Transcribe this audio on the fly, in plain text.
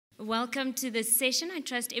Welcome to this session. I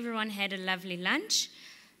trust everyone had a lovely lunch.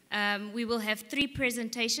 We will have 3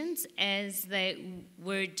 presentations as they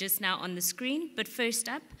were just now on the screen. But first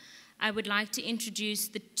up, I would like to introduce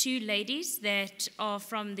the 2 ladies that are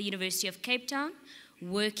from the University of Cape Town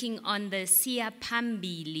working on the Siya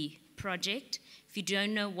Phambili project. If you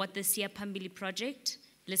don't know what the Siya Phambili project,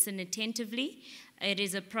 listen attentively. It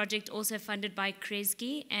is a project also funded by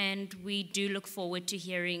Kristie, and we do look forward to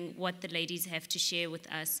hearing what the ladies have to share with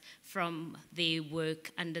us from their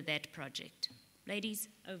work under that project. Ladies,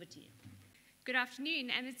 over to you. Good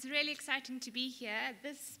afternoon, and it's really exciting to be here.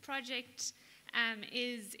 This project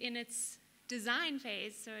is in its design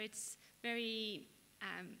phase, so it's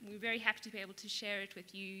we're very happy to be able to share it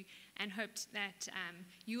with you and hope that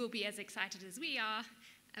you will be as excited as we are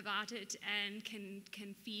about it and can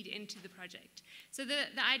feed into the project. So the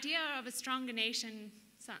idea of a stronger nation,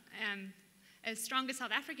 a stronger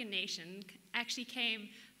South African nation, actually came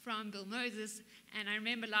from Bill Moses. And I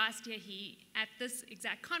remember last year at this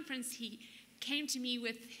exact conference, he came to me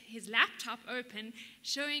with his laptop open,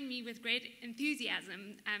 showing me with great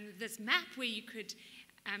enthusiasm this map where you could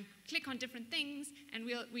click on different things, and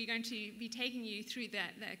we're going to be taking you through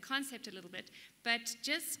the concept a little bit. But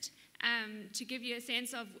just to give you a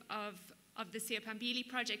sense of the Siya Phambili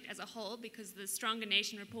project as a whole, because the Stronger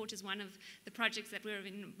Nation report is one of the projects that we're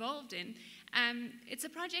involved in. It's a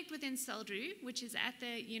project within SELDRU, which is at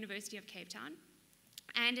the University of Cape Town.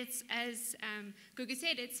 And it's, as Gugu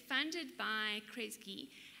said, it's funded by Kristie.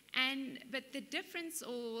 But the difference,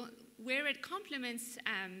 or where it complements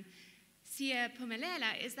Siya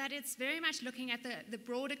Phambili, is that it's very much looking at the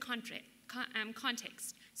broader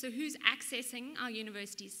context. So who's accessing our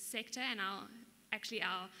university sector and our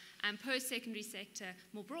post-secondary sector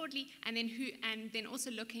more broadly, and then also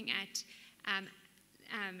looking at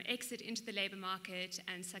exit into the labor market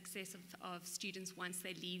and success of students once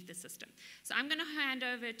they leave the system. So I'm going to hand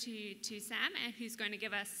over to Sam, who's going to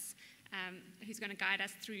give us, who's going to guide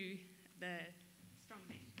us through the Strong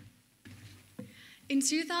Nation. In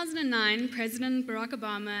 2009, President Barack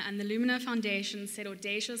Obama and the Lumina Foundation set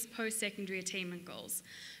audacious post-secondary attainment goals.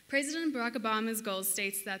 President Barack Obama's goal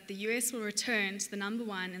states that the US will return to the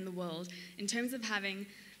 #1 in the world in terms of having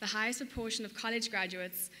the highest proportion of college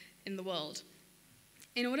graduates in the world.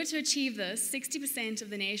 In order to achieve this, 60% of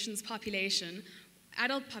the nation's population,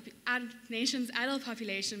 adult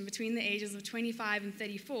population between the ages of 25 and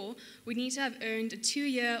 34 would need to have earned a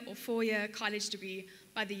 2-year or 4-year college degree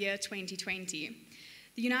by the year 2020.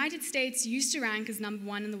 The United States used to rank as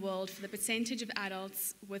 #1 in the world for the percentage of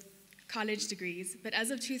adults with college degrees, but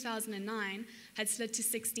as of 2009 had slid to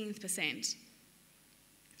 16th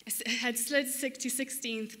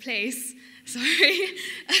place.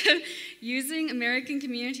 Using American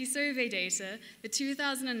Community Survey data, the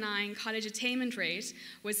 2009 college attainment rate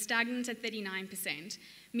was stagnant at 39%,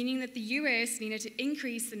 meaning that the US needed to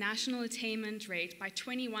increase the national attainment rate by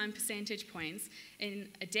 21 percentage points in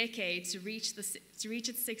a decade to reach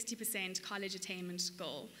its 60% college attainment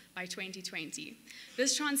goal by 2020.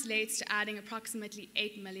 This translates to adding approximately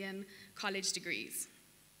 8 million college degrees.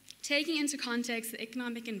 Taking into context the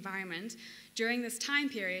economic environment during this time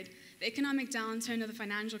period, the economic downturn of the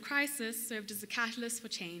financial crisis served as a catalyst for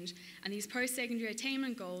change, and these post-secondary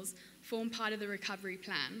attainment goals form part of the recovery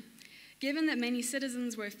plan. Given that many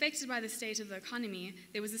citizens were affected by the state of the economy,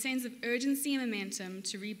 there was a sense of urgency and momentum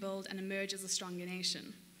to rebuild and emerge as a stronger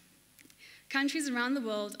nation. Countries around the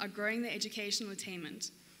world are growing their educational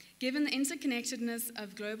attainment. Given the interconnectedness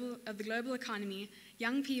of the global economy,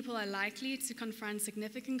 young people are likely to confront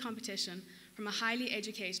significant competition from a highly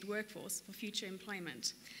educated workforce for future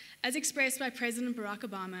employment. As expressed by President Barack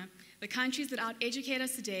Obama, the countries that out-educate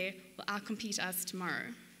us today will out-compete us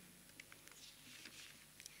tomorrow.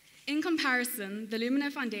 In comparison, the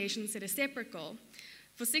Lumina Foundation set a separate goal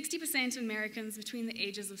for 60% of Americans between the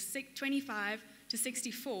ages of 25 to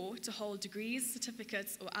 64 to hold degrees,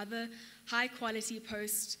 certificates, or other high-quality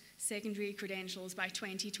post-secondary credentials by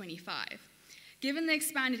 2025. Given the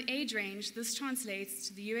expanded age range, this translates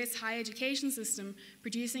to the US higher education system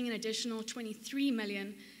producing an additional 23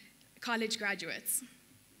 million college graduates.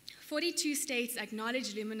 42 states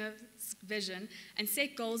acknowledge Lumina's vision and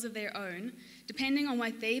set goals of their own, depending on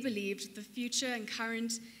what they believed the future and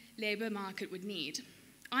current labor market would need.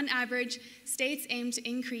 On average, states aim to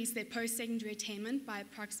increase their post-secondary attainment by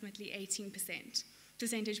approximately 18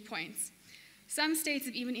 percentage points. Some states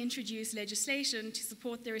have even introduced legislation to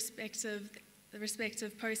support their respective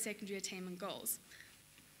post-secondary attainment goals.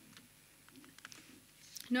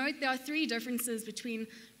 Note there are 3 differences between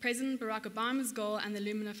President Barack Obama's goal and the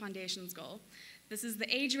Lumina Foundation's goal. This is the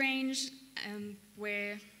age range,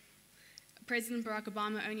 where President Barack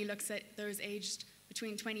Obama only looks at those aged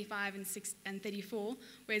between 25 and 34,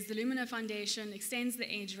 whereas the Lumina Foundation extends the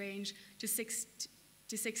age range to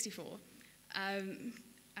 64.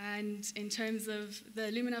 And in terms of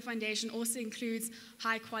the Lumina Foundation also includes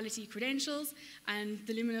high-quality credentials, and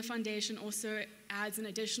the Lumina Foundation also adds an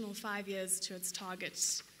additional 5 years to its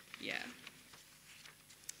target year.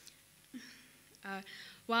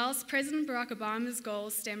 Whilst President Barack Obama's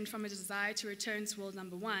goals stemmed from a desire to return to world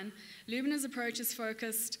number one, Lumina's approach is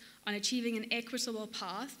focused on achieving an equitable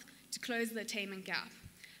path to close the attainment gap.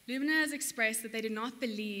 Lumina has expressed that they do not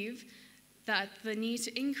believe that the need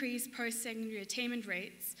to increase post-secondary attainment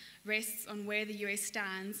rates rests on where the US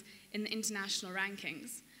stands in the international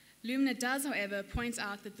rankings. Lumina does, however, point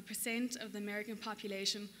out that the percent of the American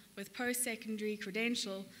population with post-secondary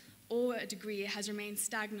credential or a degree has remained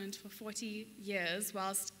stagnant for 40 years,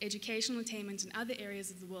 whilst educational attainment in other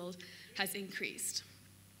areas of the world has increased.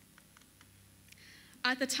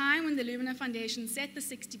 At the time when the Lumina Foundation set the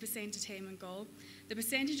 60% attainment goal, the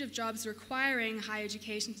percentage of jobs requiring higher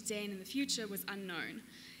education today and in the future was unknown.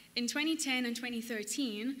 In 2010 and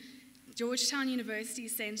 2013, Georgetown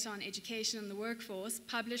University's Center on Education and the Workforce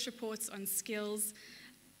published reports on skills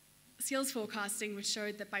forecasting, which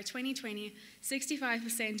showed that by 2020,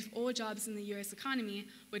 65% of all jobs in the US economy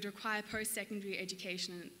would require post-secondary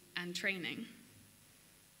education and training.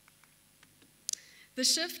 The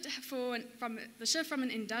shift from an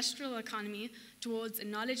industrial economy towards a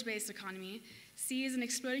knowledge-based economy sees an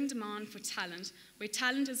exploding demand for talent, where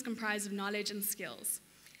talent is comprised of knowledge and skills.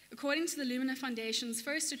 According to the Lumina Foundation's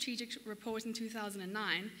first strategic report in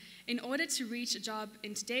 2009, in order to reach a job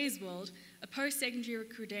in today's world, a post-secondary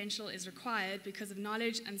credential is required because of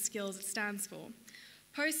knowledge and skills it stands for.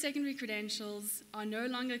 Post-secondary credentials are no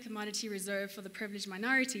longer a commodity reserved for the privileged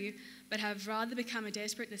minority, but have rather become a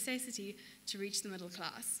desperate necessity to reach the middle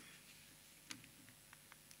class.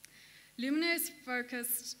 Lumina is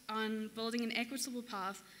focused on building an equitable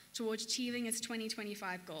path towards achieving its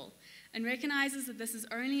 2025 goal, and recognizes that this is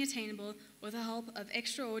only attainable with the help of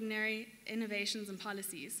extraordinary innovations and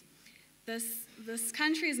policies. This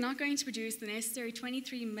country is not going to produce the necessary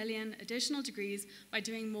 23 million additional degrees by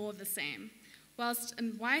doing more of the same. Whilst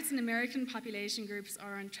white and American population groups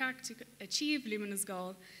are on track to achieve Lumina's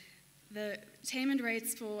goal, the attainment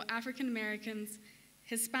rates for African Americans,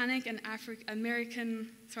 Hispanic and African American,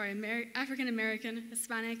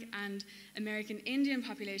 Hispanic and American Indian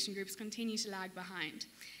population groups continue to lag behind.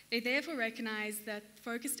 They therefore recognize that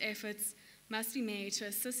focused efforts must be made to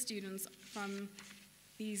assist students from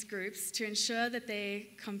these groups to ensure that they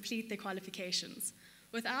complete their qualifications.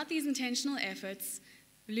 Without these intentional efforts,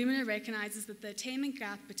 Lumina recognizes that the attainment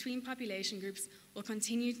gap between population groups will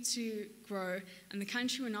continue to grow, and the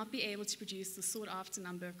country will not be able to produce the sought-after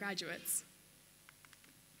number of graduates.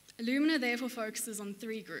 Lumina therefore focuses on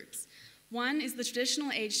three groups. One is the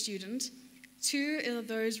traditional age student. Two are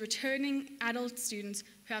those returning adult students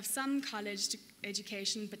who have some college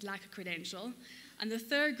education but lack a credential. And the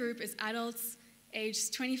third group is adults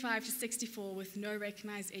aged 25 to 64 with no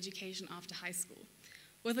recognized education after high school.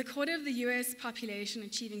 With a quarter of the US population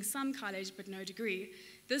achieving some college but no degree,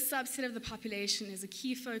 this subset of the population is a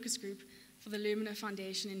key focus group for the Lumina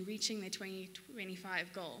Foundation in reaching their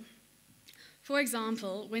 2025 goal. For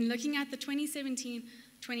example, when looking at the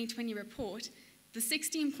 2017-2020 report, the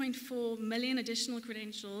 16.4 million additional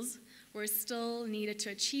credentials were still needed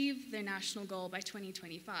to achieve their national goal by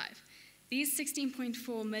 2025. These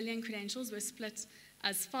 16.4 million credentials were split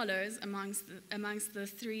as follows amongst the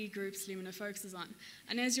three groups Lumina focuses on.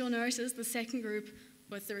 And as you'll notice, the second group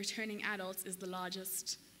with the returning adults is the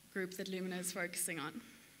largest group that Lumina is focusing on.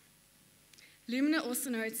 Lumina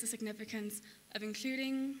also notes the significance of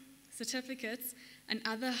including certificates and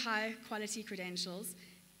other high-quality credentials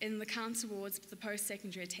in the count towards the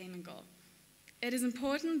post-secondary attainment goal. It is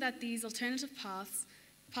important that these alternative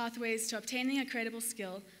pathways to obtaining a credible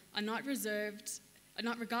skill are not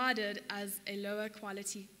regarded as a lower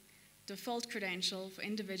quality default credential for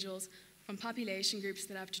individuals from population groups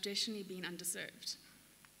that have traditionally been underserved.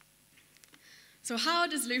 So how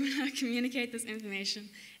does Lumina communicate this information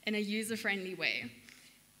in a user-friendly way?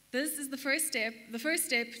 This is the first step. The first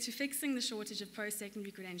step to fixing the shortage of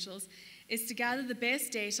post-secondary credentials is to gather the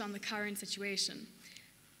best data on the current situation.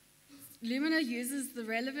 Lumina uses the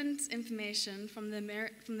relevant information from the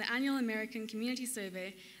annual American Community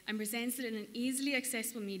Survey and presents it in an easily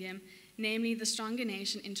accessible medium, namely the Stronger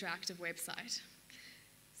Nation interactive website.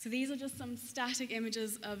 So these are just some static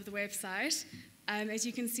images of the website. As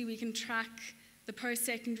you can see, we can track the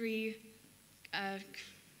post-secondary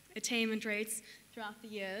attainment rates throughout the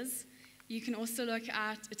years. You can also look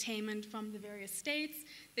at attainment from the various states.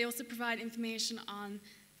 They also provide information on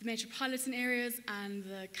the metropolitan areas and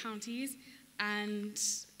the counties. And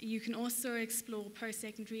you can also explore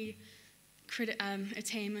post-secondary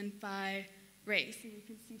attainment by race. And you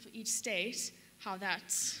can see for each state how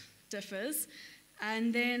that differs.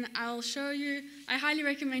 And then I'll show you, I highly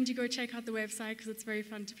recommend you go check out the website because it's very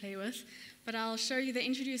fun to play with. But I'll show you, they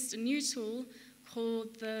introduced a new tool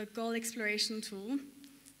called the Goal Exploration Tool.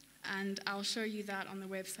 And I'll show you that on the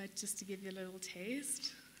website just to give you a little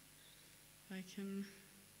taste. If I can.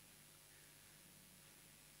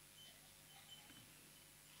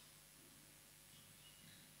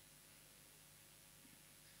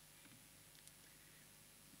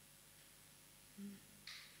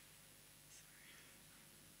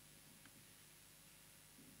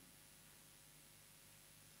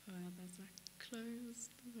 That's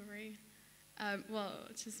closed, sorry. Well,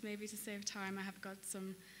 just maybe to save time, I have got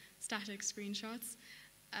some static screenshots.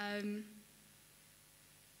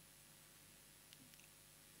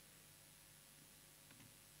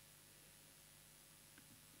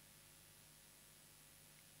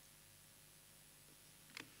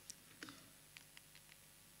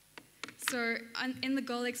 So in the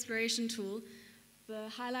Goal Exploration Tool,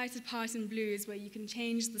 the highlighted part in blue is where you can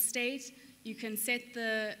change the state, you can set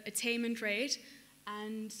the attainment rate,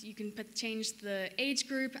 and you can change the age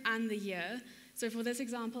group and the year. So for this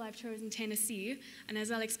example, I've chosen Tennessee, and as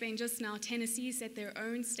I'll explain just now, Tennessee set their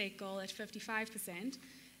own state goal at 55%.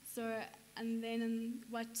 So as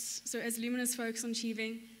Luminous focus on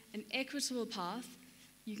achieving an equitable path,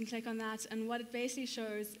 you can click on that, and what it basically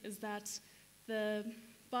shows is that the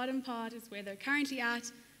bottom part is where they're currently at,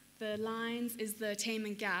 the lines is the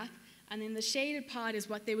attainment gap, and then the shaded part is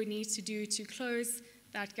what they would need to do to close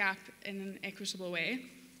that gap in an equitable way.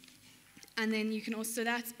 And then you can also,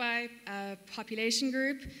 that's by population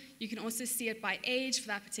group. You can also see it by age for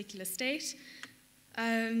that particular state.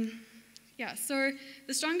 So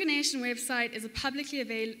the Stronger Nation website is publicly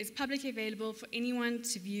available for anyone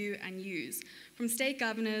to view and use, from state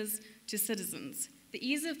governors to citizens. The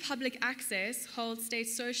ease of public access holds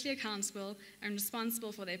states socially accountable and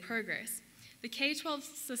responsible for their progress. The K-12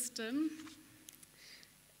 system,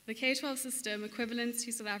 equivalent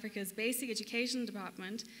to South Africa's basic education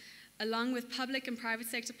department, along with public and private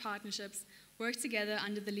sector partnerships, work together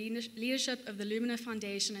under the leadership of the Lumina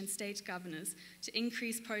Foundation and state governors to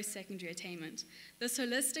increase post-secondary attainment. This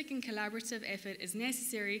holistic and collaborative effort is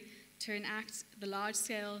necessary to enact the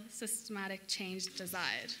large-scale systematic change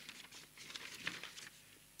desired.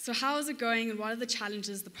 So how is it going, and what are the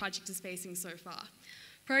challenges the project is facing so far?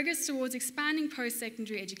 Progress towards expanding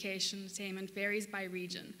post-secondary education attainment varies by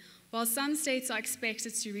region. While some states are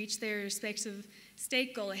expected to reach their respective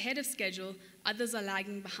state goal ahead of schedule, others are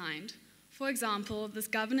lagging behind. For example, the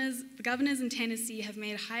governors in Tennessee have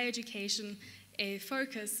made higher education a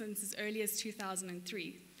focus since as early as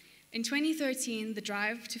 2003. In 2013, the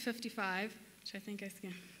Drive to 55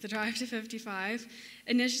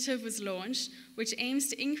 initiative was launched, which aims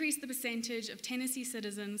to increase the percentage of Tennessee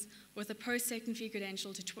citizens with a post-secondary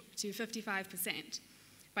credential to 55%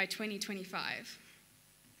 by 2025.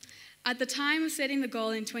 At the time of setting the goal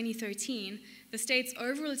in 2013, the state's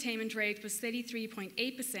overall attainment rate was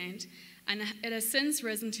 33.8%, and it has since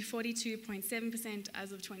risen to 42.7%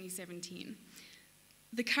 as of 2017.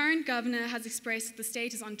 The current governor has expressed that the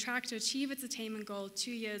state is on track to achieve its attainment goal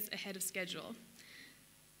 2 years ahead of schedule.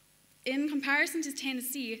 In comparison to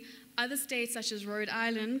Tennessee, other states such as Rhode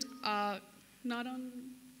Island are not on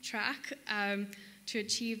track to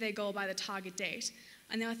achieve their goal by the target date.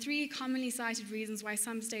 And there are 3 commonly cited reasons why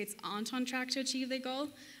some states aren't on track to achieve their goal,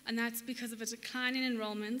 and that's because of a decline in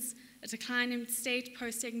enrollments, a decline in state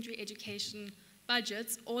post-secondary education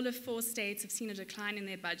budgets. All of 4 states have seen a decline in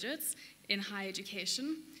their budgets in higher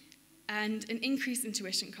education, and an increase in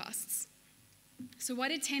tuition costs. So what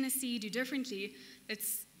did Tennessee do differently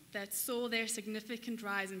that saw their significant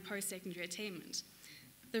rise in post-secondary attainment?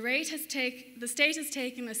 The state has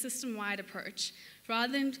taken a system-wide approach,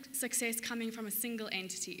 rather than success coming from a single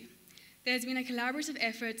entity. There has been a collaborative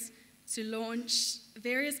effort to launch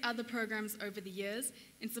various other programs over the years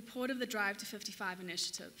in support of the Drive to 55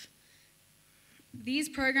 initiative. These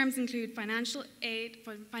programs include financial aid,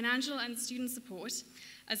 financial and student support,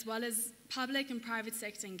 as well as public and private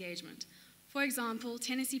sector engagement. For example,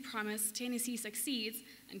 Tennessee Promise, Tennessee Succeeds,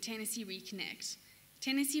 and Tennessee Reconnect.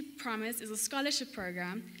 Tennessee Promise is a scholarship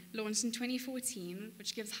program launched in 2014,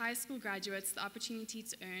 which gives high school graduates the opportunity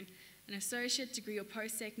to earn an associate degree or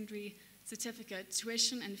post-secondary certificate,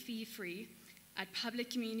 tuition and fee-free, at public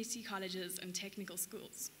community colleges and technical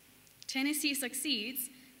schools. Tennessee Succeeds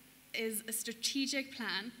is a strategic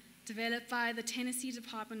plan developed by the Tennessee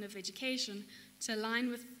Department of Education to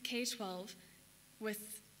align K-12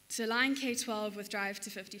 with Drive to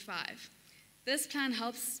 55. This plan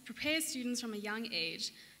helps prepare students from a young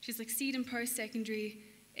age to succeed in post-secondary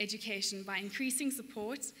education by increasing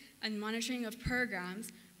support and monitoring of programs,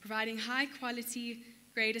 providing high-quality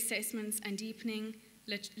grade assessments, and deepening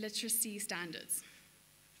literacy standards.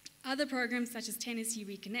 Other programs, such as Tennessee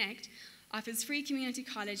Reconnect, offers free community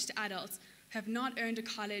college to adults who have not earned a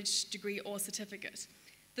college degree or certificate.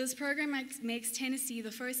 This program makes Tennessee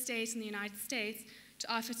the first state in the United States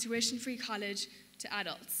to offer tuition-free college to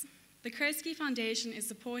adults. The Kristie Foundation is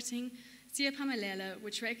supporting Siyaphumelela,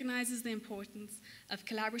 which recognizes the importance of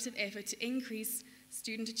collaborative effort to increase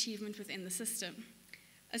student achievement within the system.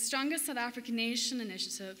 A Stronger South African Nation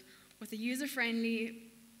initiative with a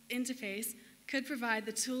user-friendly interface could provide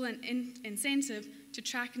the tool and incentive to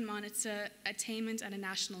track and monitor attainment at a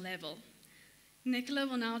national level. Nicola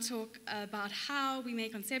will now talk about how we may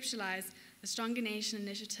conceptualize the Stronger Nation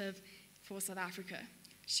initiative for South Africa.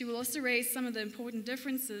 She will also raise some of the important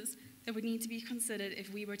differences that would need to be considered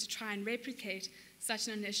if we were to try and replicate such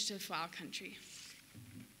an initiative for our country.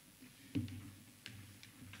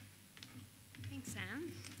 Thanks,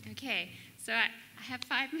 Sam. Okay, so I have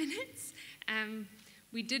 5 minutes.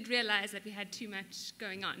 We did realize that we had too much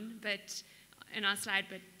going on in our slide,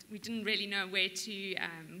 but we didn't really know where to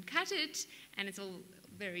cut it, and it's all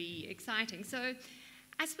very exciting. So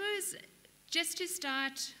I suppose just to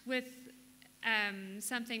start with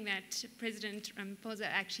something that President Ramaphosa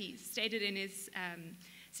actually stated in his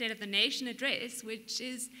State of the Nation address, which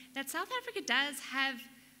is that South Africa does have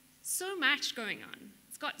so much going on.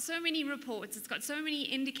 It's got so many reports, it's got so many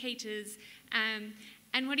indicators,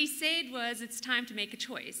 and what he said was it's time to make a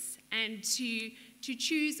choice and to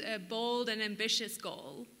choose a bold and ambitious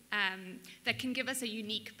goal that can give us a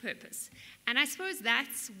unique purpose. And I suppose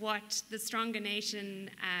that's what the Stronger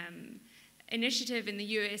Nation initiative in the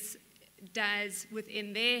US does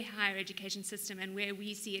within their higher education system, and where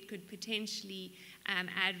we see it could potentially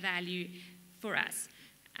add value for us.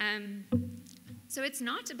 So it's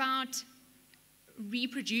not about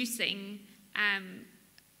reproducing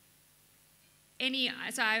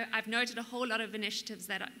so I've noted a whole lot of initiatives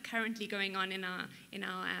that are currently going on in our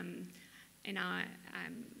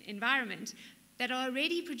environment that are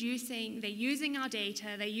already producing. They're using our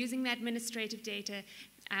data, they're using the administrative data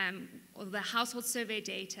or the household survey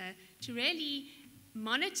data to really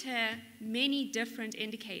monitor many different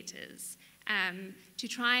indicators to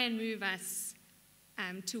try and move us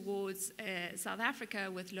towards South Africa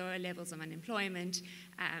with lower levels of unemployment,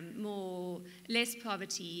 less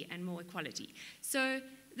poverty, and more equality. So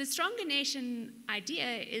the Stronger Nation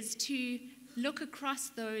idea is to look across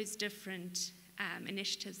those different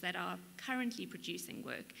initiatives that are currently producing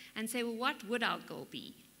work and say, well, what would our goal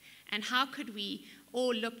be? And how could we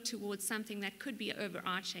all look towards something that could be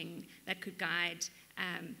overarching, that could guide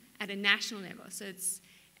at a national level? So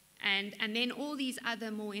and then all these other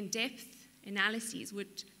more in-depth analyses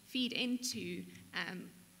would feed into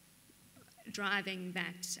driving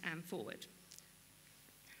that forward.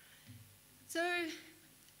 So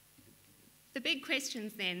the big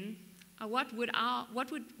questions then are what would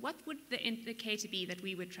the indicator be that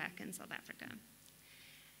we would track in South Africa?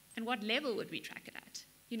 And what level would we track it at?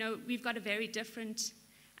 You know, we've got a very different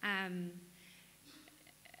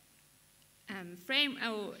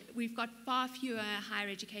we've got far fewer higher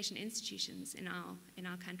education institutions in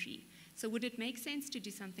our country. So would it make sense to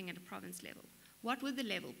do something at a province level? What would the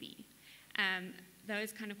level be?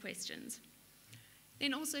 Those kind of questions.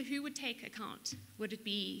 Then also, who would take account? Would it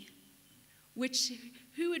be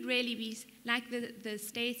who would really be, like the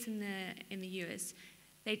states in the US,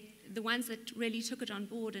 the ones that really took it on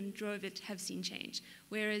board and drove it have seen change.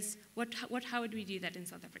 Whereas, how would we do that in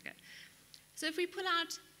South Africa? So if we pull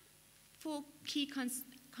out 4 key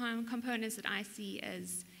components that I see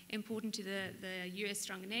as important to the US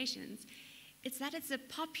Stronger Nations, it's that it's a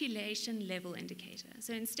population level indicator.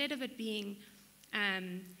 So instead of it being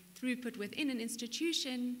throughput within an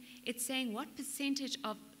institution, it's saying what percentage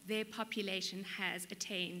of their population has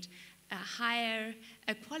attained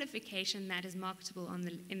a qualification that is marketable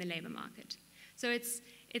in the labor market. So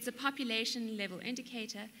it's a population level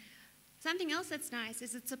indicator. Something else that's nice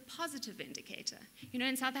is it's a positive indicator. You know,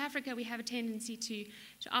 in South Africa, we have a tendency to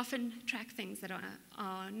often track things that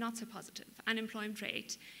are not so positive. Unemployment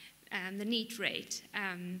rate, the NEET rate,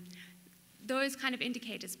 those kind of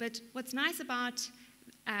indicators. But what's nice about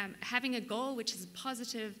having a goal which is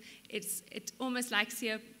positive, it's almost like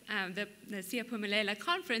the Siyaphumelela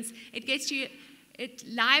conference. It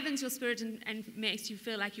livens your spirit and makes you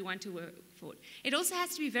feel like you want to work for it. It also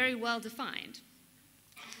has to be very well defined.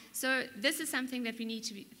 So this is something that we need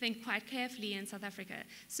to think quite carefully in South Africa.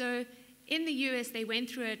 So in the US, they went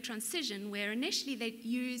through a transition where initially they're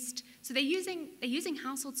using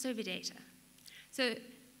household survey data. So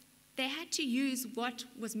they had to use what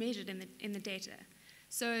was measured in the data.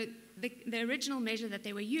 So the original measure that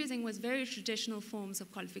they were using was very traditional forms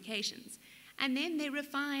of qualifications. And then they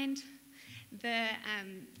refined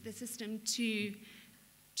the system to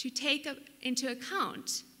take into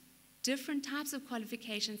account different types of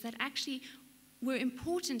qualifications that actually were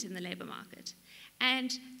important in the labor market.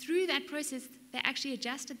 And through that process, they actually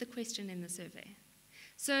adjusted the question in the survey.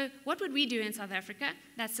 So what would we do in South Africa?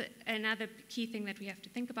 That's another key thing that we have to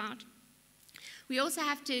think about. We also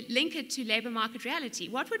have to link it to labor market reality.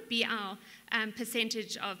 What would be our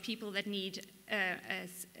percentage of people that need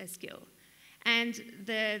a skill? And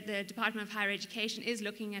the Department of Higher Education is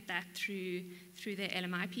looking at that through their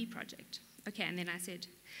LMIP project. Okay, and then I said,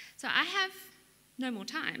 so I have no more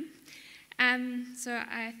time. So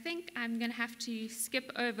I think I'm going to have to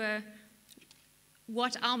skip over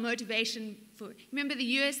what our motivation for. Remember the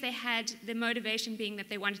US, they had the motivation being that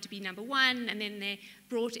they wanted to be number one, and then they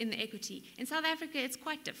brought in the equity. In South Africa, it's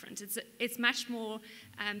quite different. It's much more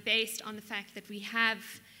based on the fact that we have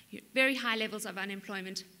very high levels of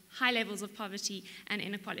unemployment, high levels of poverty and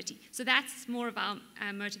inequality. So that's more of our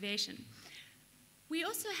motivation. We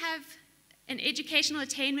also have an educational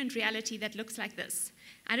attainment reality that looks like this.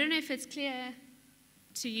 I don't know if it's clear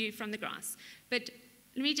to you from the graphs, but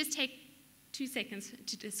let me just take 2 seconds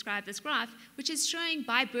to describe this graph, which is showing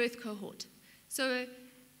by birth cohort. So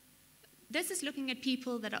this is looking at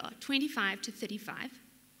people that are 25 to 35,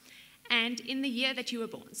 and in the year that you were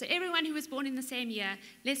born. So everyone who was born in the same year,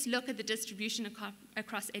 let's look at the distribution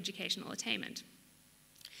across educational attainment.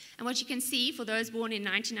 And what you can see for those born in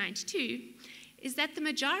 1992 is that the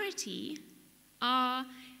majority are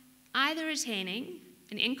either attaining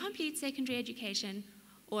an incomplete secondary education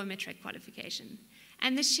or a matric qualification.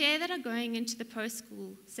 And the share that are going into the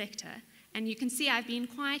post-school sector, and you can see I've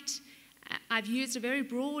used a very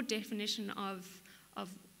broad definition of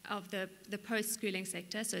the post-schooling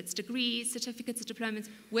sector, so it's degrees, certificates, diplomas,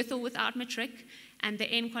 with or without matric, and the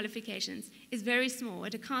N qualifications is very small.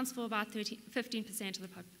 It accounts for about 15%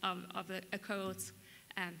 of a cohort's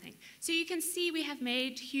thing. So you can see we have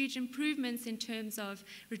made huge improvements in terms of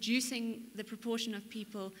reducing the proportion of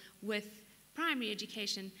people with primary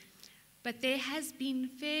education, but there has been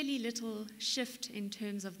fairly little shift in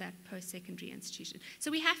terms of that post-secondary institution.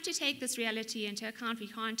 So we have to take this reality into account. We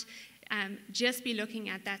can't just be looking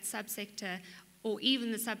at that subsector or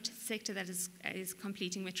even the subsector that is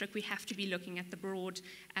completing matric. We have to be looking at the broad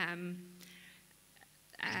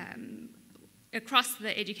across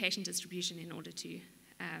the education distribution in order to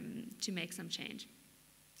make some change.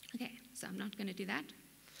 Okay, so I'm not going to do that.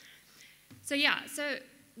 So yeah, so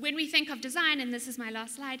when we think of design, and this is my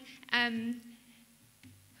last slide,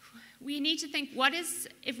 we need to think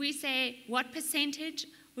if we say what percentage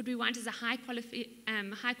would we want as a high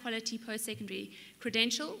quality post-secondary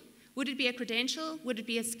credential? Would it be a credential? Would it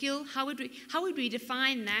be a skill? How would we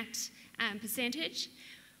define that percentage?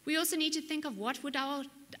 We also need to think of what would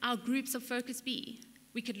our groups of focus be.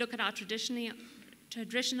 We could look at our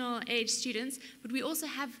traditional age students, but we also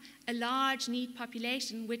have a large need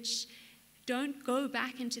population which don't go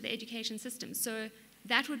back into the education system. So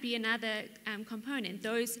that would be another component.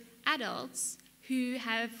 Those adults who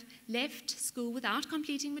have left school without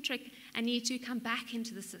completing matric and need to come back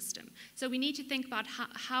into the system. So we need to think about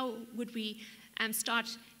how would we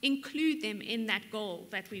include them in that goal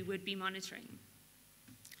that we would be monitoring.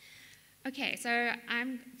 Okay, so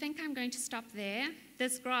I think I'm going to stop there.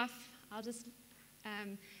 This graph, I'll just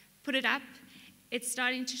put it up. It's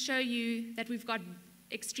starting to show you that we've got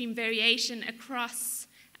extreme variation across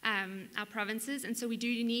our provinces, and so we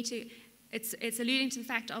do need to, it's alluding to the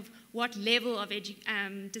fact of what level of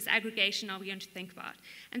disaggregation are we going to think about.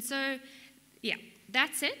 And so, yeah,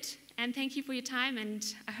 that's it, and thank you for your time, and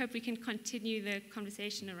I hope we can continue the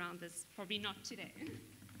conversation around this, probably not today.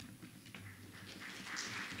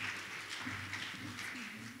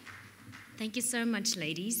 Thank you so much,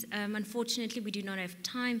 ladies. Unfortunately, we do not have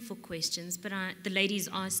time for questions, but the ladies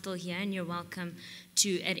are still here, and you're welcome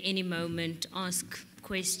to, at any moment, ask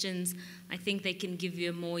questions. I think they can give you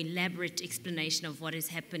a more elaborate explanation of what has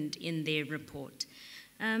happened in their report.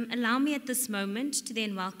 Allow me at this moment to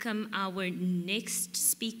then welcome our next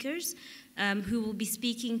speakers, who will be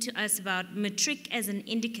speaking to us about matric as an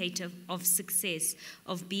indicator of success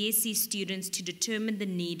of BSc students to determine the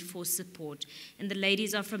need for support. And the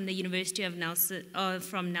ladies are from the University of Nelson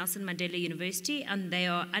Mandela University, and they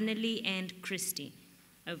are Annelie and Kristie.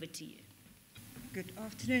 Over to you. Good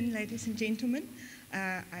afternoon, ladies and gentlemen.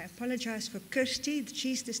 I apologize for Kristie.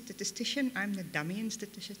 She's the statistician. I'm the dummy in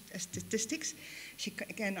statistics. She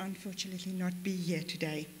can unfortunately not be here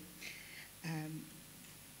today.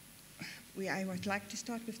 I would like to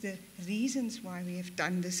start with the reasons why we have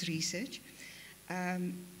done this research.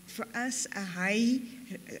 For us, a high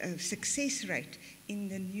success rate in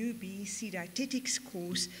the new BEC dietetics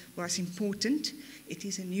course was important. It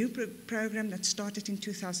is a new program that started in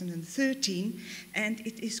 2013, and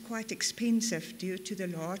it is quite expensive due to the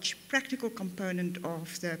large practical component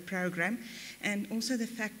of the program, and also the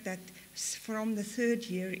fact that from the third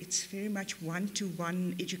year, it's very much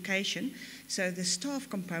one-to-one education, so the staff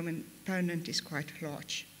component is quite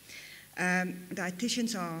large.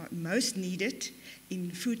 Dietitians are most needed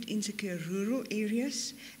in food insecure rural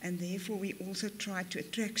areas, and therefore we also try to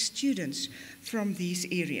attract students from these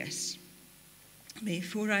areas.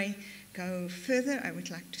 Before I go further, I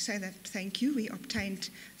would like to say that thank you. We obtained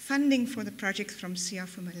funding for the project from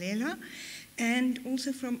Mandela and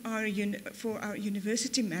also from for our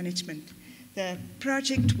university management. The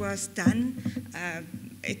project was done.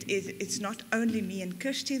 It's not only me and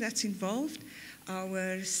Kristie that's involved.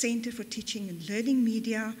 Our Center for Teaching and Learning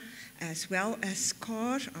Media, as well as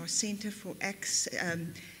CAR, our Center for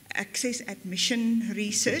Access Admission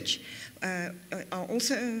Research, are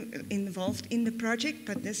also involved in the project,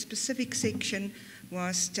 but this specific section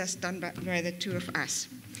was just done by the two of us.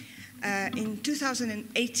 In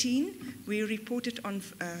 2018, we reported on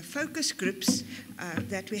focus groups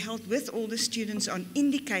that we held with all the students on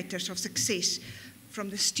indicators of success from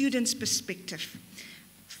the students' perspective.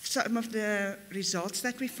 Some of the results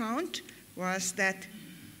that we found was that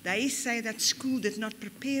they say that school did not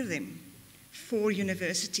prepare them for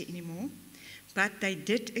university anymore, but they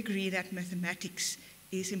did agree that mathematics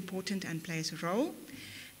is important and plays a role,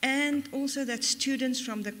 and also that students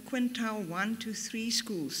from the quintile 1 to 3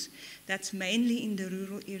 schools, that's mainly in the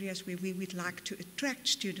rural areas where we would like to attract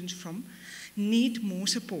students from, need more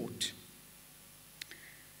support.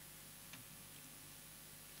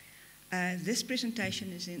 This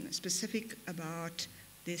presentation is in specific about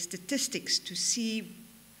the statistics to see,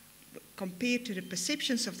 compared to the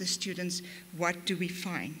perceptions of the students, what do we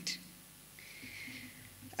find.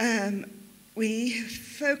 We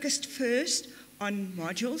focused first on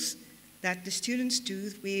modules that the students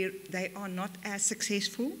do where they are not as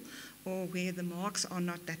successful or where the marks are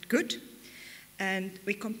not that good. And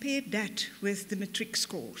we compared that with the Matric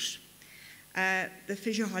scores. The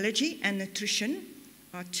physiology and nutrition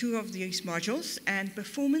are two of these modules, and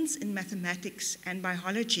performance in mathematics and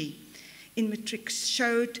biology in Matric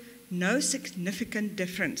showed no significant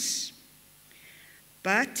difference.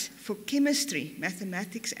 But for chemistry,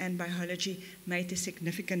 mathematics and biology made a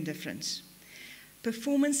significant difference.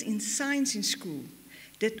 Performance in science in school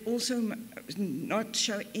did also not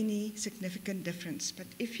show any significant difference. But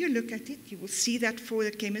if you look at it, you will see that for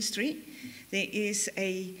the chemistry, there is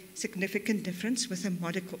a significant difference with a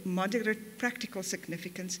moderate practical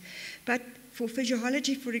significance. But for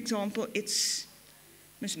physiology, for example, it's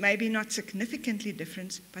maybe not significantly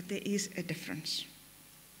different, but there is a difference.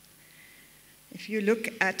 If you look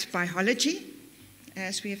at biology,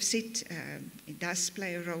 as we have said, it does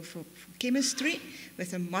play a role for chemistry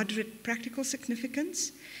with a moderate practical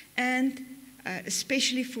significance, and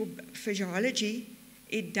especially for physiology,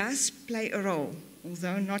 it does play a role,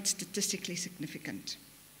 although not statistically significant.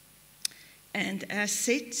 And as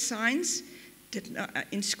said, science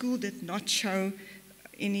in school did not show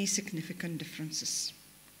any significant differences.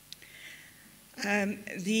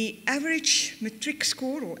 The average Matric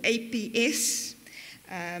score, or APS,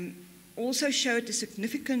 also showed a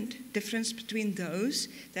significant difference between those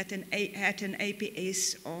that had an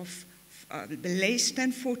APS of less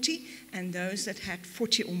than 40 and those that had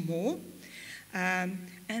 40 or more.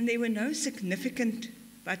 And there were no significant,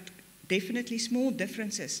 but definitely small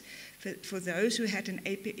differences for those who had an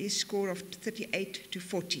APS score of 38 to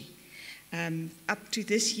 40. Up to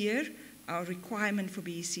this year, our requirement for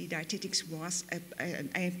BEC dietetics was an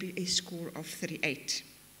APS score of 38.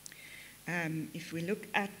 If we look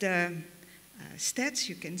at the stats,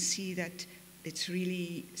 you can see that it's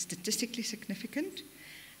really statistically significant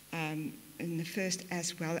in the first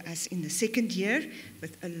as well as in the second year,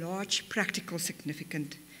 with a large practical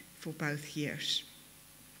significance for both years.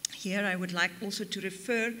 Here I would like also to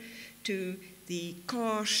refer to the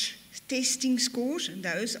CARS testing scores, and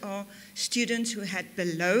those are students who had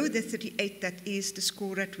below the 38, that is the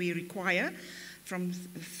score that we require, from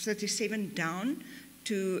 37 down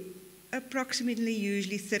to approximately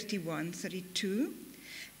usually 31, 32.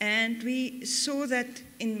 And we saw that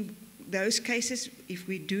in those cases, if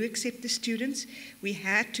we do accept the students, we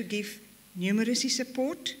had to give numeracy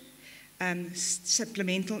support,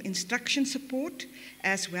 supplemental instruction support,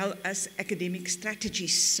 as well as academic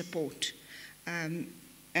strategies support,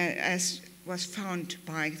 as was found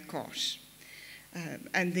by CARS.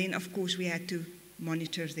 And then, of course, we had to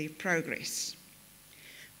monitor their progress.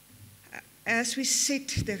 As we said,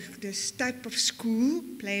 this type of school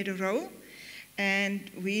played a role, and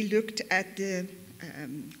we looked at the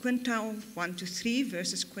quintile 1 to 3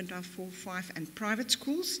 versus quintile 4, 5, and private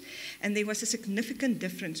schools, and there was a significant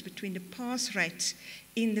difference between the pass rates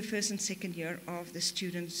in the first and second year of the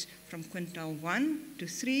students from quintile 1 to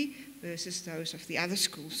 3 versus those of the other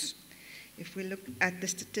schools. If we look at the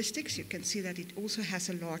statistics, you can see that it also has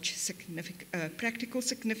a large practical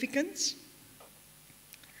significance.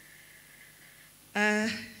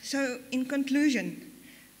 So in conclusion,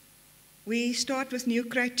 we start with new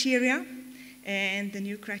criteria, and the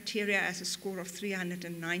new criteria has a score of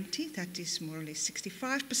 390, that is more or less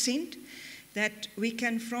 65%, that we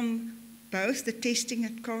can, from both the testing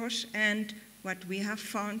at CARS and what we have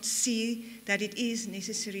found, see that it is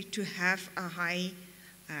necessary to have a high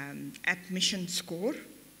admission score,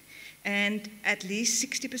 and at least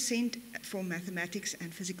 60% for mathematics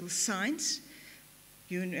and physical science.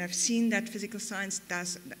 You have seen that physical science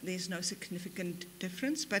there's no significant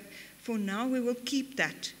difference, but for now we will keep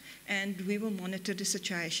that and we will monitor the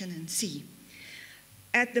situation and see.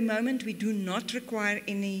 At the moment, we do not require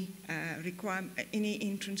any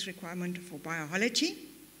entrance requirement for biology,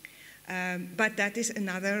 but that is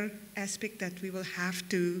another aspect that we will have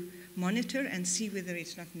to monitor and see whether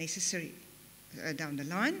it's not necessary down the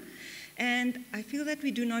line. And I feel that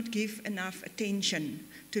we do not give enough attention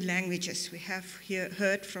to languages. We have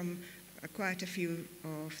heard from quite a few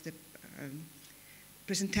of the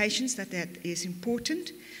presentations that is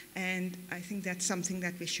important, and I think that's something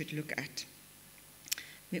that we should look at.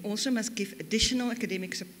 We also must give additional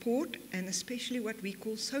academic support, and especially what we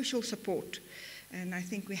call social support. And I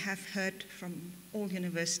think we have heard from all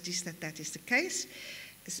universities that that is the case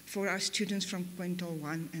for our students from quintile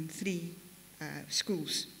 1 and 3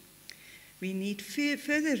 schools. We need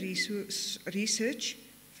further research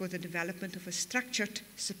for the development of a structured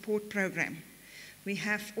support program. We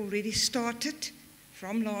have already started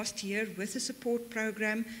from last year with a support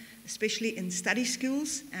program, especially in study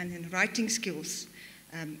skills and in writing skills.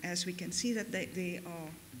 As we can see that there are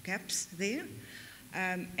gaps there.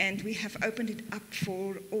 And we have opened it up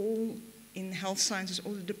for all in health sciences,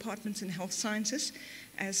 all the departments in health sciences,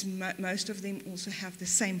 as most of them also have the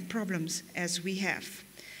same problems as we have.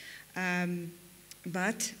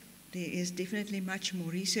 But there is definitely much more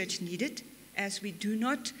research needed, as we do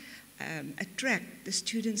not attract the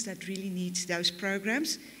students that really need those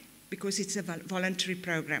programs, because it's a voluntary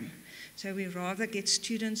program. So we rather get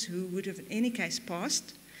students who would have in any case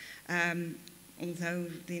passed, although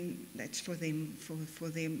then that's for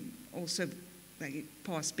them also they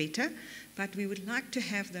pass better, but we would like to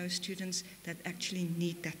have those students that actually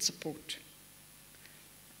need that support.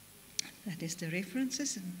 That is the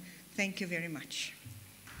references, and thank you very much.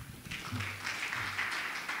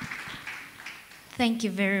 Thank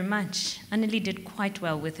you very much. Annelie did quite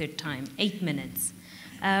well with her time, 8 minutes.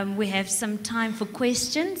 We have some time for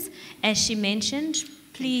questions. As she mentioned,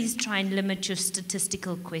 please try and limit your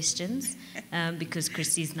statistical questions because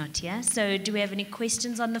Kristie is not here. So do we have any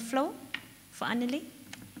questions on the floor for Annelie?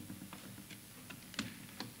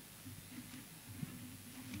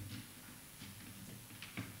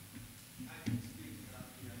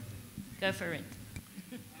 Go for it.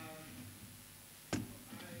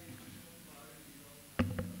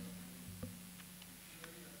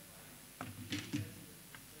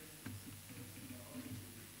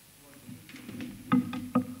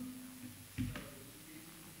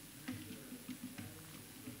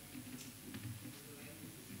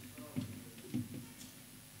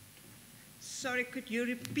 Sorry, could you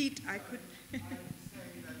repeat? I could.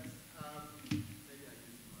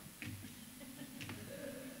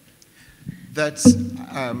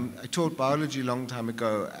 I taught biology a long time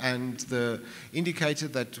ago, and the indicator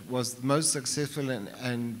that was most successful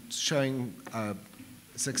and showing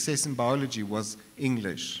success in biology was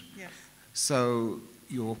English. Yes. So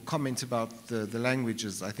your comment about the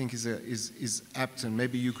languages, I think, is apt, and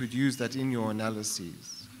maybe you could use that in your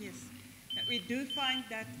analyses. Yes. We do find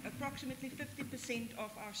that approximately 50%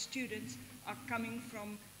 of our students are coming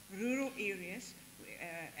from rural areas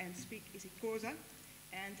and speak isiXhosa,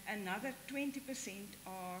 and another 20%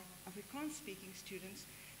 are Afrikaans-speaking students.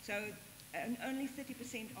 So and only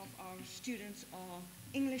 30% of our students are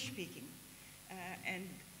English-speaking. And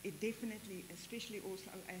it definitely, especially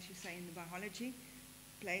also, as you say, in the biology,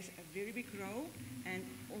 plays a very big role, and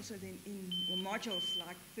also then in modules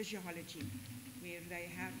like physiology. where they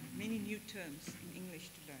have many new terms in English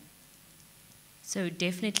to learn. So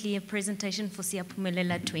definitely a presentation for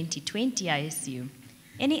Siyaphumelela 2020, I assume.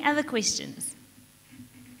 Any other questions?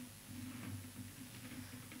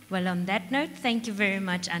 Well, on that note, thank you very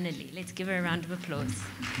much, Annelie. Let's give her a round of applause.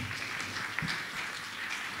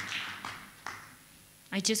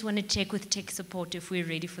 I just want to check with tech support if we're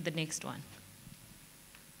ready for the next one.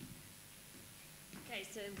 Okay,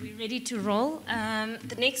 so we're ready to roll.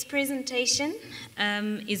 The next presentation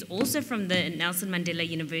is also from the Nelson Mandela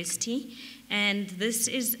University, and this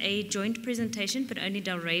is a joint presentation, but only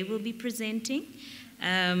Dalray will be presenting.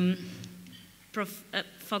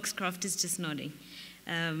 Foxcroft is just nodding.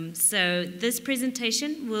 So this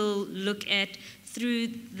presentation will look at, through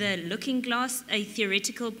the looking glass, a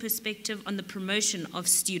theoretical perspective on the promotion of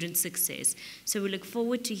student success. So we look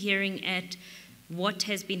forward to hearing at what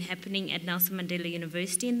has been happening at Nelson Mandela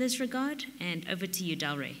University in this regard. And over to you,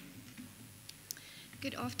 Dalray.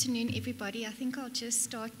 Good afternoon, everybody. I think I'll just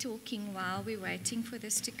start talking while we're waiting for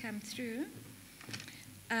this to come through.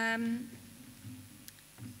 There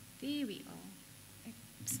we are.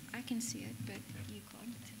 I can see it, but you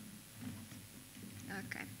can't.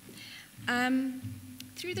 Okay.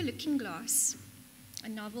 Through the Looking Glass, a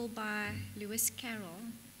novel by Lewis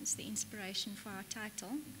Carroll is the inspiration for our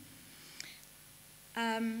title.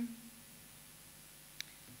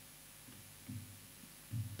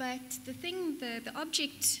 But the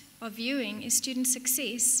object of viewing is student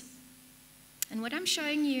success. And what I'm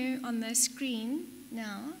showing you on the screen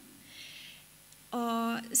now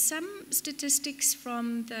are some statistics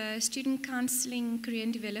from the Student Counseling Career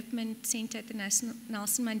and Development Center at the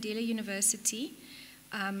Nelson Mandela University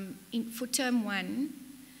for term 1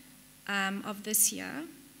 of this year,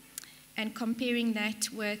 and comparing that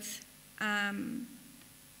with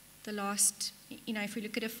the last, if we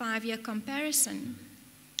look at a 5-year comparison.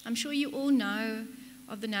 I'm sure you all know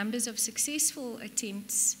of the numbers of successful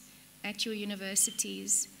attempts at your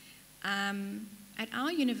universities. At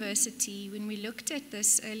our university, when we looked at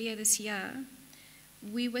this earlier this year,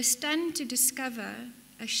 we were stunned to discover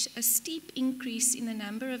a steep increase in the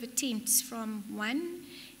number of attempts from 1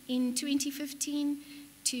 in 2015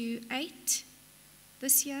 to 8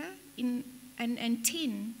 this year and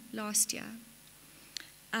 10 last year.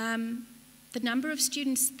 The number of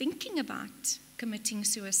students thinking about committing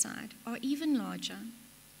suicide are even larger,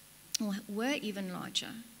 or were even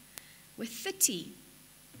larger, with 30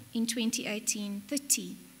 in 2018,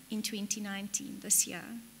 30 in 2019, this year.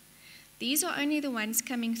 These are only the ones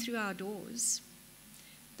coming through our doors,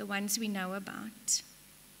 the ones we know about.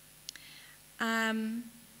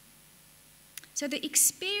 So the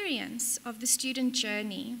experience of the student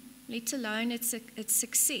journey, let alone its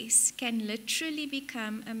success, can literally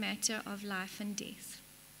become a matter of life and death.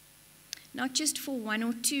 Not just for 1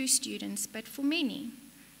 or 2 students, but for many.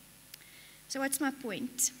 So what's my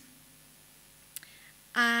point?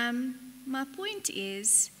 My point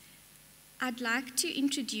is, I'd like to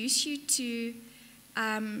introduce you to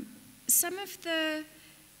some of the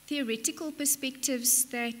theoretical perspectives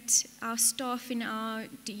that our staff in our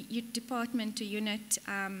department or unit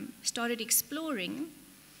started exploring.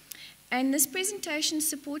 And this presentation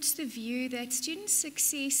supports the view that student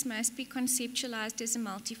success must be conceptualized as a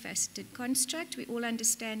multifaceted construct. We all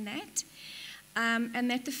understand that.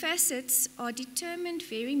 And that the facets are determined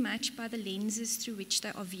very much by the lenses through which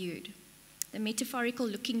they are viewed, the metaphorical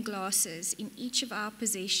looking glasses in each of our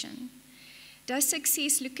possession. Does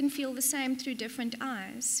success look and feel the same through different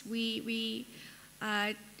eyes? We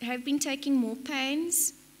have been taking more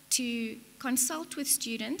pains to consult with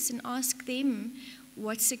students and ask them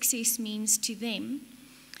what success means to them.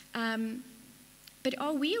 But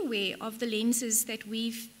are we aware of the lenses that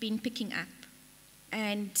we've been picking up,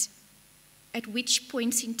 and at which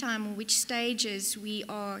points in time or which stages we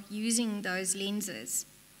are using those lenses?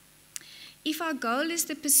 If our goal is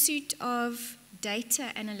the pursuit of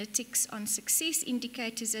data analytics on success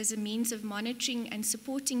indicators as a means of monitoring and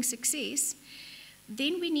supporting success,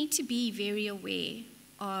 then we need to be very aware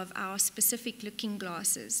of our specific looking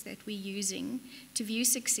glasses that we're using to view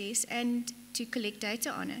success and to collect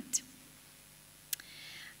data on it.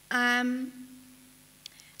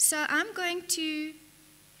 So I'm going to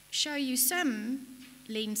show you some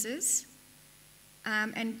lenses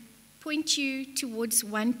and point you towards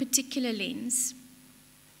one particular lens.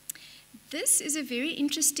 This is a very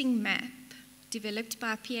interesting map developed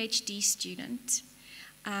by a PhD student,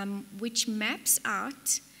 which maps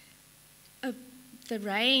out the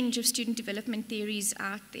range of student development theories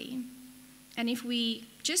out there. And if we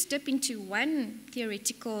just dip into one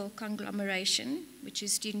theoretical conglomeration, which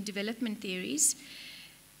is student development theories,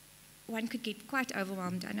 one could get quite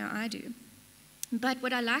overwhelmed. I know I do. But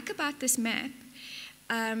what I like about this map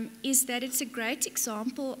is that it's a great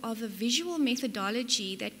example of a visual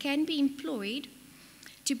methodology that can be employed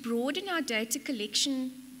to broaden our data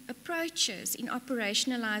collection approaches in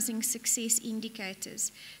operationalizing success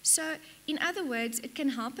indicators. So, in other words, it can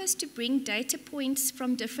help us to bring data points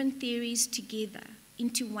from different theories together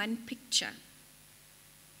into one picture.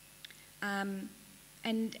 And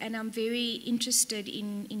I'm very interested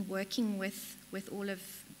in working with all of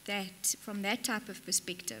that from that type of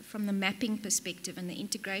perspective, from the mapping perspective and the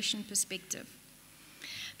integration perspective.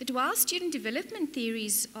 But while student development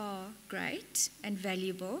theories are great and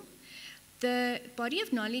valuable, the body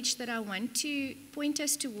of knowledge that I want to point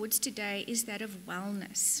us towards today is that of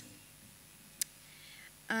wellness.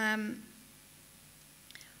 The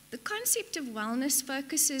concept of wellness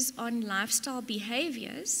focuses on lifestyle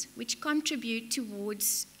behaviors which contribute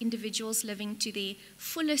towards individuals living to their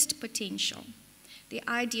fullest potential, their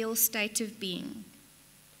ideal state of being.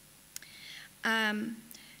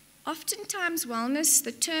 Oftentimes, wellness,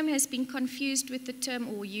 the term has been confused with the term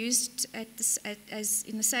or used as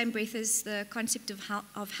in the same breath as the concept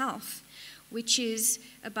of health, which is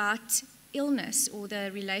about illness or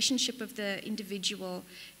the relationship of the individual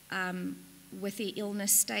with their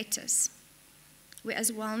illness status,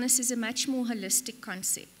 whereas wellness is a much more holistic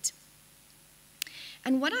concept.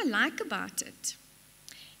 And what I like about it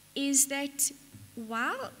is that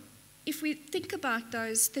if we think about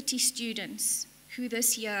those 30 students who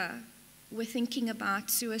this year were thinking about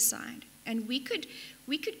suicide, and we could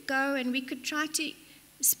go and we could try to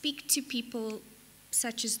speak to people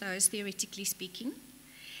such as those, theoretically speaking,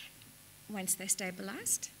 once they're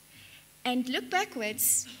stabilized, and look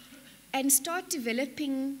backwards and start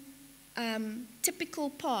developing typical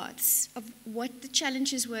paths of what the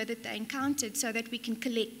challenges were that they encountered so that we can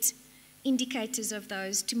collect indicators of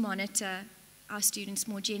those to monitor our students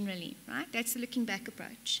more generally, right? That's the looking back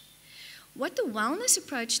approach. What the wellness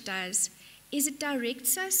approach does is it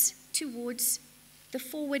directs us towards the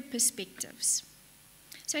forward perspectives.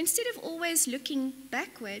 So instead of always looking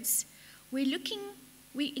backwards, we're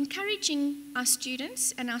encouraging our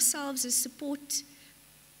students and ourselves as support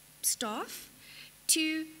staff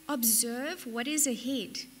to observe what is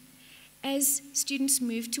ahead as students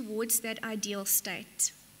move towards that ideal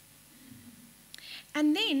state.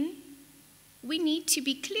 And then we need to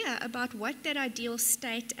be clear about what that ideal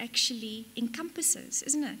state actually encompasses,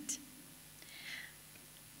 isn't it?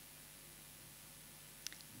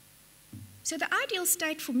 So the ideal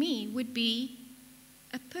state for me would be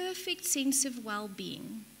a perfect sense of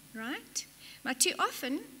well-being, right? But too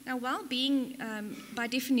often, now well-being, by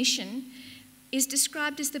definition, is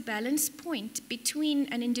described as the balance point between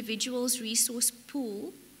an individual's resource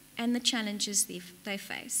pool and the challenges they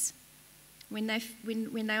face. When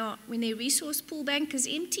their resource pool bank is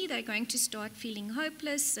empty, they're going to start feeling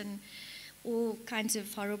hopeless and all kinds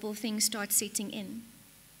of horrible things start setting in.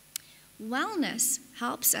 Wellness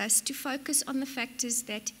helps us to focus on the factors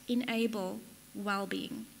that enable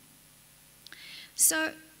well-being.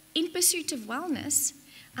 So, in pursuit of wellness,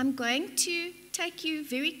 I'm going to take you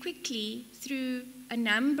very quickly through a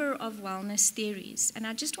number of wellness theories, and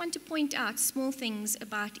I just want to point out small things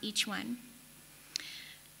about each one.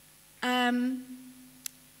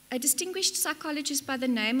 A distinguished psychologist by the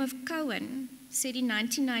name of Cohen said in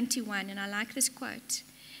 1991, and I like this quote,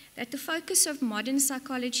 that the focus of modern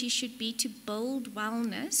psychology should be to build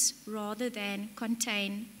wellness rather than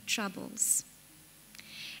contain troubles.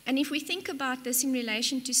 And if we think about this in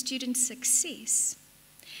relation to student success,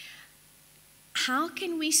 how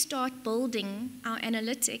can we start building our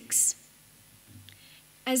analytics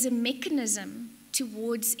as a mechanism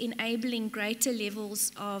towards enabling greater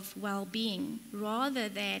levels of well-being rather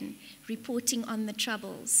than reporting on the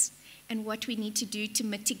troubles and what we need to do to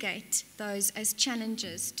mitigate those as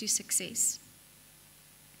challenges to success?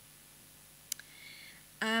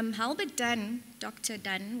 Halbert Dunn, Dr.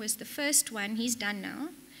 Dunn, was the first one, he's done now,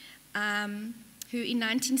 who in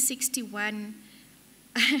 1961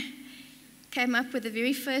 came up with the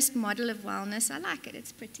very first model of wellness. I like it,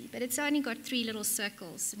 it's pretty, but it's only got 3 little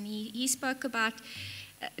circles. And he spoke about,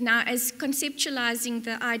 now as conceptualizing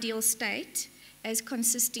the ideal state as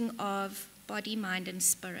consisting of body, mind, and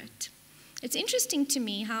spirit. It's interesting to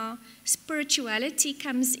me how spirituality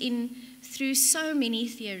comes in through so many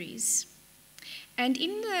theories. And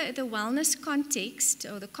in the wellness context,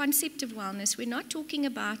 or the concept of wellness, we're not talking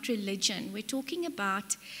about religion. We're talking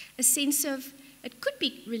about a sense of, it could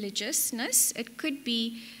be religiousness, it could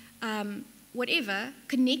be whatever,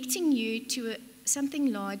 connecting you to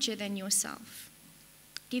something larger than yourself,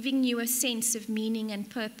 giving you a sense of meaning and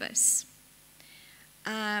purpose.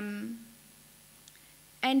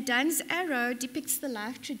 And Dunn's arrow depicts the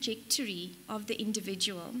life trajectory of the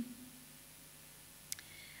individual.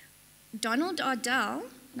 Donald Ardell,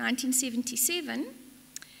 1977,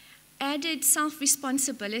 added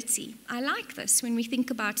self-responsibility. I like this when we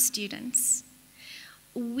think about students.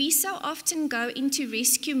 We so often go into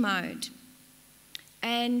rescue mode,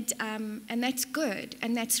 and that's good,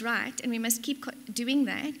 and that's right, and we must keep doing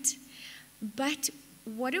that. But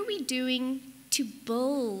what are we doing to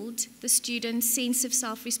build the student's sense of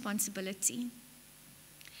self-responsibility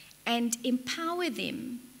and empower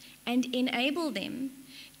them and enable them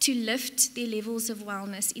to lift their levels of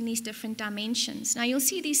wellness in these different dimensions? Now, you'll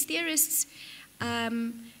see these theorists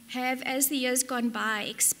have, as the years gone by,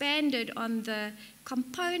 expanded on the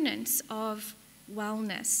components of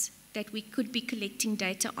wellness that we could be collecting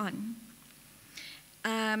data on.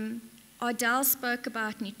 Ardell spoke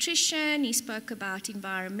about nutrition, he spoke about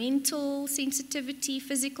environmental sensitivity,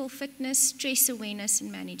 physical fitness, stress awareness,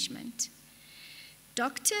 and management.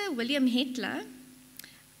 Dr. William Hetler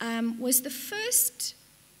was the first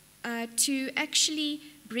to actually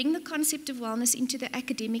bring the concept of wellness into the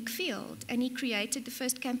academic field, and he created the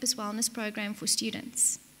first campus wellness program for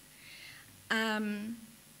students.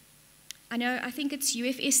 I think it's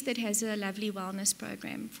UFS that has a lovely wellness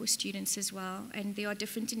program for students as well, and there are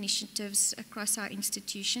different initiatives across our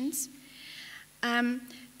institutions.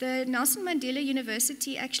 The Nelson Mandela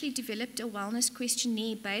University actually developed a wellness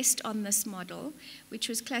questionnaire based on this model, which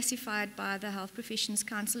was classified by the Health Professions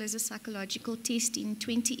Council as a psychological test in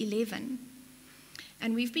 2011.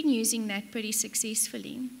 And we've been using that pretty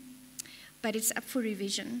successfully, but it's up for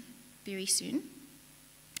revision very soon.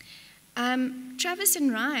 Travis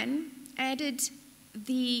and Ryan added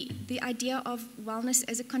the idea of wellness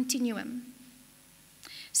as a continuum.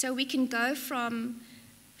 So we can go from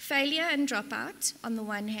failure and dropout on the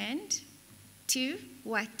one hand to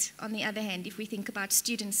what on the other hand, if we think about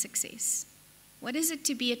student success. What is it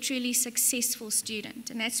to be a truly successful student?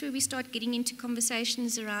 And that's where we start getting into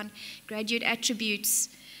conversations around graduate attributes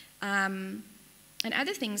and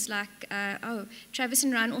other things like, Travis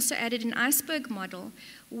and Ryan also added an iceberg model,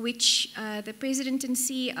 which the president and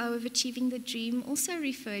CEO of Achieving the Dream also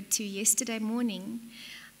referred to yesterday morning.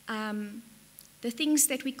 The things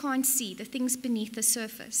that we can't see, the things beneath the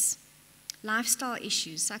surface. Lifestyle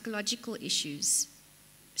issues, psychological issues,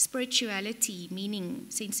 spirituality, meaning,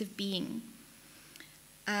 sense of being.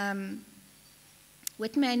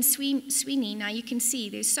 Whitman Sweeney, now you can see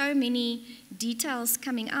there's so many details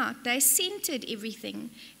coming out. They centered everything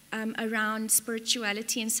around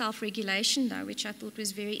spirituality and self-regulation, though, which I thought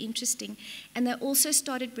was very interesting. And they also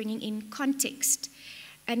started bringing in context.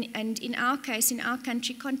 And in our case, in our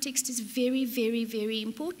country, context is very, very, very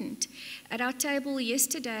important. At our table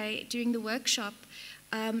yesterday during the workshop,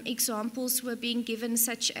 examples were being given,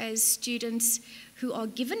 such as students who are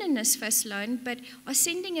given a NSFAS loan but are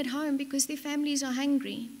sending it home because their families are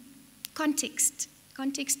hungry. Context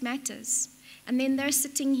matters. And then they're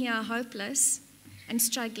sitting here hopeless and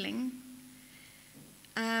struggling.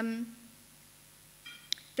 The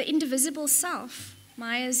indivisible self,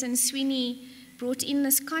 Myers and Sweeney brought in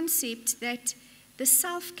this concept that the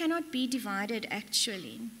self cannot be divided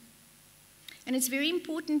actually. And it's very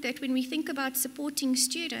important that when we think about supporting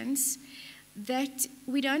students, that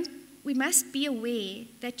we must be aware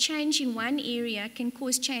that change in one area can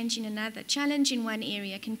cause change in another. Challenge in one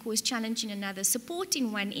area can cause challenge in another. Support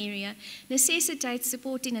in one area necessitates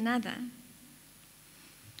support in another.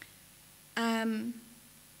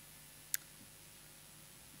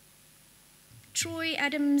 Troy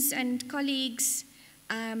Adams and colleagues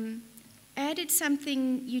added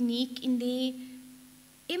something unique in their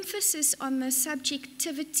emphasis on the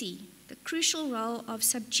subjectivity, the crucial role of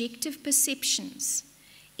subjective perceptions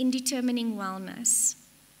in determining wellness.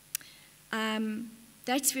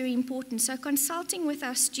 That's very important. So consulting with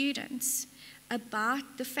our students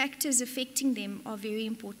about the factors affecting them are very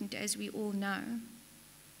important, as we all know.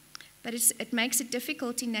 But it makes it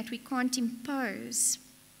difficult in that we can't impose.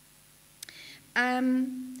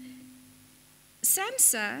 SAMHSA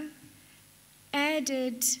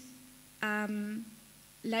added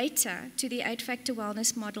later to the 8-factor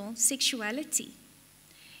wellness model sexuality.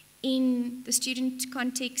 In the student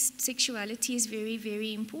context, sexuality is very,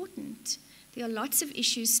 very important. There are lots of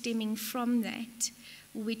issues stemming from that,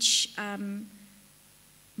 which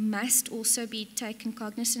must also be taken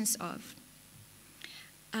cognizance of.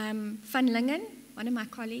 Van Lingen, one of my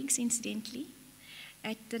colleagues, incidentally,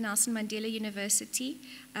 at the Nelson Mandela University,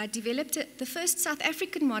 developed the first South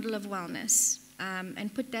African model of wellness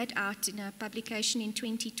and put that out in a publication in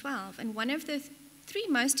 2012. And one of the three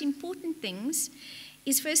most important things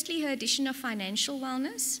is firstly her addition of financial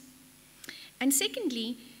wellness, And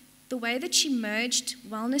secondly, the way that she merged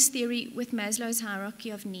wellness theory with Maslow's hierarchy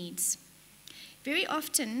of needs. Very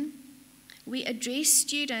often, we address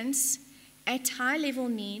students at high-level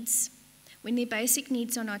needs when their basic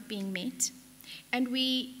needs are not being met. And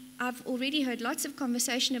I've already heard lots of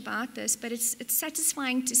conversation about this, but it's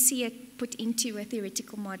satisfying to see it put into a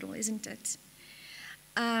theoretical model, isn't it?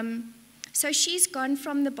 So she's gone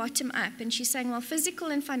from the bottom up, and she's saying, well,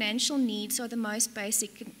 physical and financial needs are the most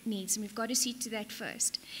basic needs, and we've got to see to that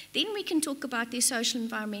first. Then we can talk about their social,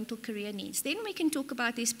 environmental, career needs. Then we can talk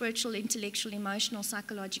about their spiritual, intellectual, emotional,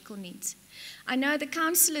 psychological needs. I know the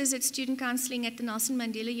counselors at student counseling at the Nelson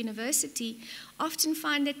Mandela University often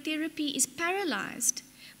find that therapy is paralyzed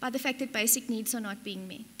by the fact that basic needs are not being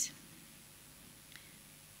met.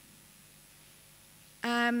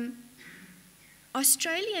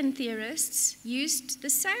 Australian theorists used the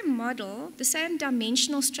same model, the same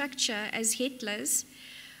dimensional structure as Hitler's,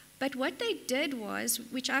 but what they did was,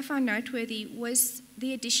 which I found noteworthy, was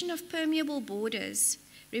the addition of permeable borders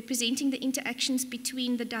representing the interactions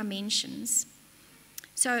between the dimensions.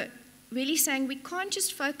 So really saying we can't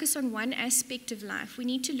just focus on one aspect of life, we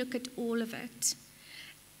need to look at all of it.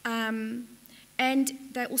 And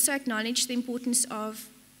they also acknowledge the importance of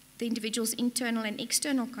the individual's internal and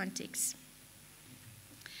external context.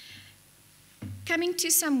 Coming to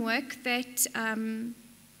some work that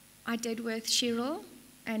I did with Cheryl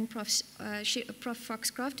and Prof.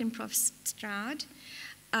 Foxcroft and Prof. Stroud,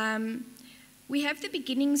 we have the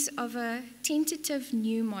beginnings of a tentative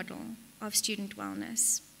new model of student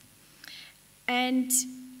wellness. And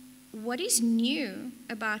what is new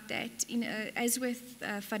about that, as with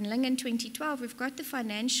Van Lingen 2012, we've got the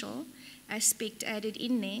financial aspect added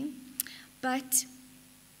in there, but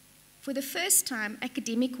for the first time,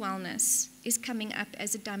 academic wellness is coming up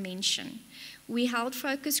as a dimension. We held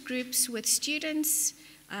focus groups with students,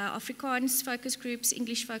 Afrikaans focus groups,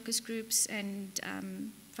 English focus groups, and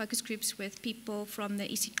focus groups with people from the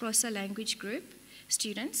isiXhosa language group,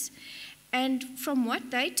 students. And from what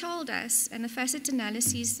they told us and the facet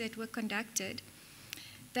analyses that were conducted,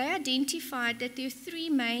 they identified that there are three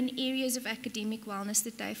main areas of academic wellness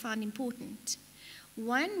that they found important.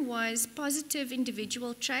 One was positive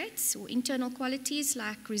individual traits or internal qualities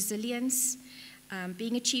like resilience,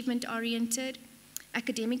 being achievement-oriented,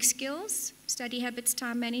 academic skills, study habits,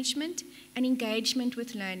 time management, and engagement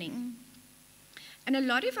with learning. And a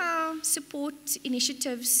lot of our support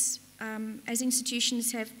initiatives as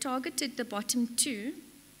institutions have targeted the bottom two,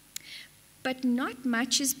 but not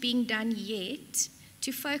much is being done yet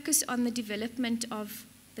to focus on the development of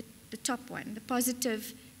the top one, the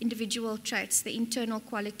positive individual traits, the internal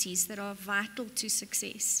qualities that are vital to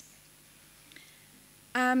success.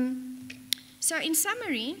 So in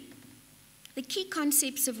summary, the key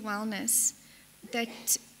concepts of wellness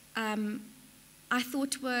that I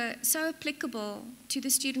thought were so applicable to the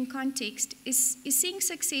student context is seeing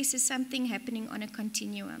success as something happening on a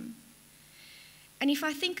continuum. And if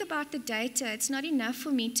I think about the data, it's not enough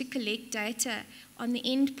for me to collect data on the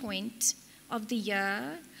end point of the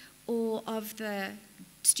year or of the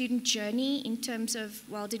student journey in terms of,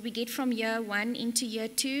 well, did we get from year one into year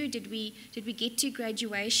two? Did we get to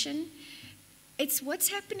graduation? It's what's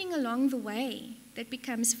happening along the way that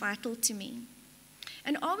becomes vital to me.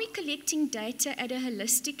 And are we collecting data at a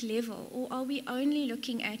holistic level, or are we only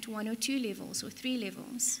looking at 1 or 2 levels or 3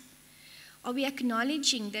 levels? Are we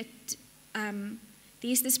acknowledging that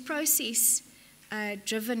there's this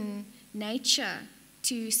process-driven nature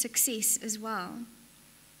to success as well?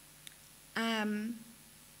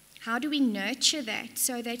 How do we nurture that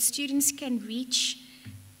so that students can reach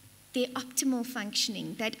their optimal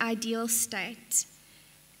functioning, that ideal state,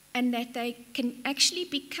 and that they can actually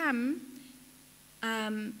become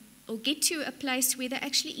or get to a place where they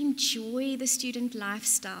actually enjoy the student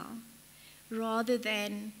lifestyle rather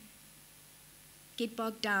than get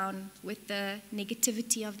bogged down with the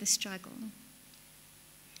negativity of the struggle.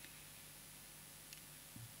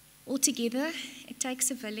 Altogether, it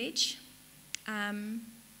takes a village.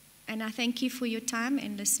 And I thank you for your time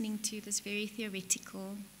and listening to this very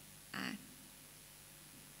theoretical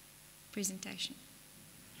presentation.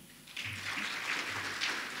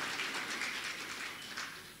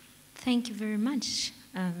 Thank you very much,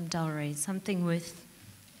 Dalray. Something worth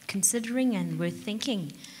considering and worth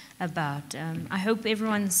thinking about. I hope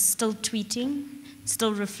everyone's still tweeting,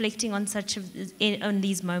 still reflecting on on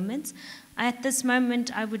these moments. At this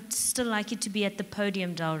moment, I would still like you to be at the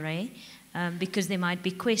podium, Dalray, because there might be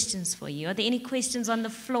questions for you. Are there any questions on the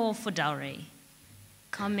floor for Dalray?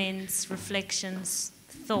 Comments, reflections,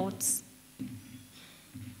 thoughts?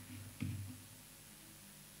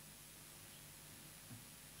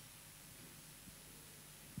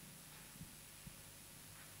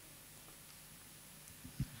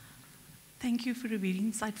 Thank you for a very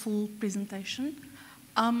insightful presentation.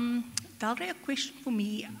 Dalray, a question for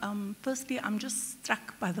me. Firstly, I'm just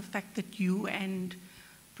struck by the fact that you and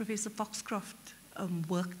Professor Foxcroft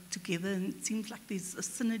worked together, and it seems like there's a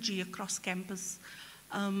synergy across campus.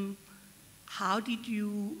 What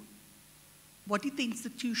did the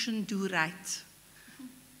institution do right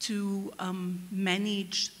to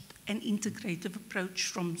manage an integrative approach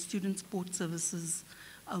from student support services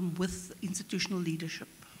with institutional leadership?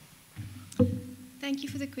 Thank you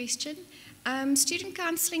for the question. Student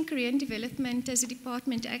Counselling, Career and Development as a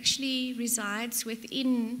department actually resides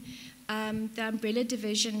within the umbrella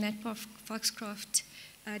division that Foxcroft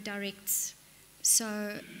directs.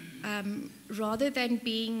 So rather than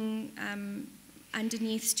being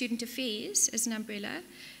underneath Student Affairs as an umbrella,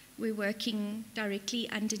 we're working directly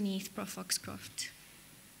underneath Prof. Foxcroft.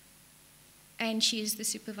 And she is the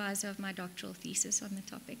supervisor of my doctoral thesis on the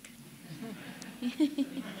topic.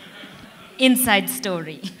 Inside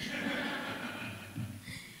story.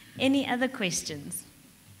 Any other questions?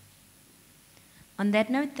 On that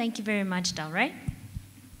note, thank you very much, Dalray.